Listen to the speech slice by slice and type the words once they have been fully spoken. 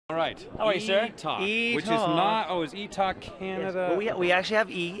All right. How are you, sir? E-Talk, E-Talk. which is not. Oh, is E-Talk Canada? Yes. Well, we actually have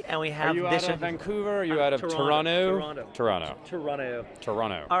E, and we have Are you this. out of Vancouver? Are you out of Toronto?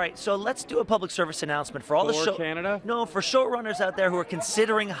 Toronto. All right, so let's do a public service announcement for all the For Canada? No, for showrunners out there who are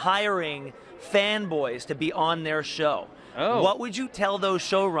considering hiring fanboys to be on their show. Oh. What would you tell those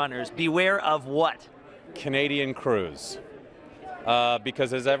showrunners? Beware of what? Canadian crews.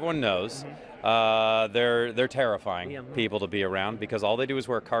 Because as everyone knows, they're terrifying people to be around because all they do is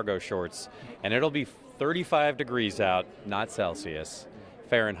wear cargo shorts, and it'll be 35 degrees out, not Celsius,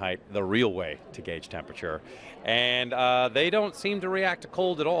 Fahrenheit, the real way to gauge temperature. And they don't seem to react to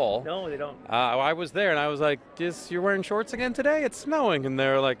cold at all. No, they don't. I was there, and I was like, you're wearing shorts again today? It's snowing. And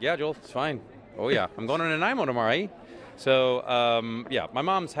they're like, yeah, Joel, it's fine. Oh, yeah, I'm going to Nanaimo tomorrow, eh? So, yeah, my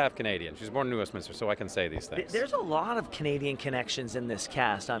mom's half Canadian. She's born in New Westminster, so I can say these things. There's a lot of Canadian connections in this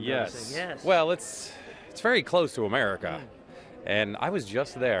cast, I'm noticing. Yes. Well, it's very close to America. And I was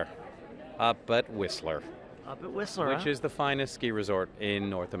just there, up at Whistler. Up at Whistler, which is the finest ski resort in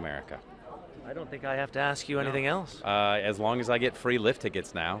North America. I don't think I have to ask you anything else. As long as I get free lift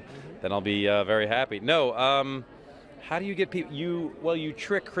tickets now, then I'll be very happy. No, how do you get people? You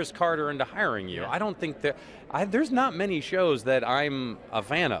trick Chris Carter into hiring you. I don't think there's not many shows that I'm a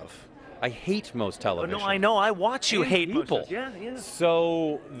fan of. I hate most television. No, I know. I watch you hate people. Most yeah.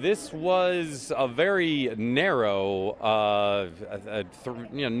 So this was a very narrow,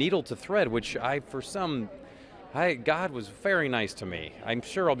 needle to thread, which God was very nice to me. I'm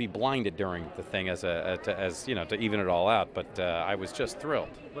sure I'll be blinded during the thing to even it all out, but I was just thrilled.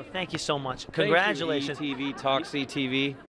 Well, thank you so much. Congratulations. Thank you, ETV, Talk CTV.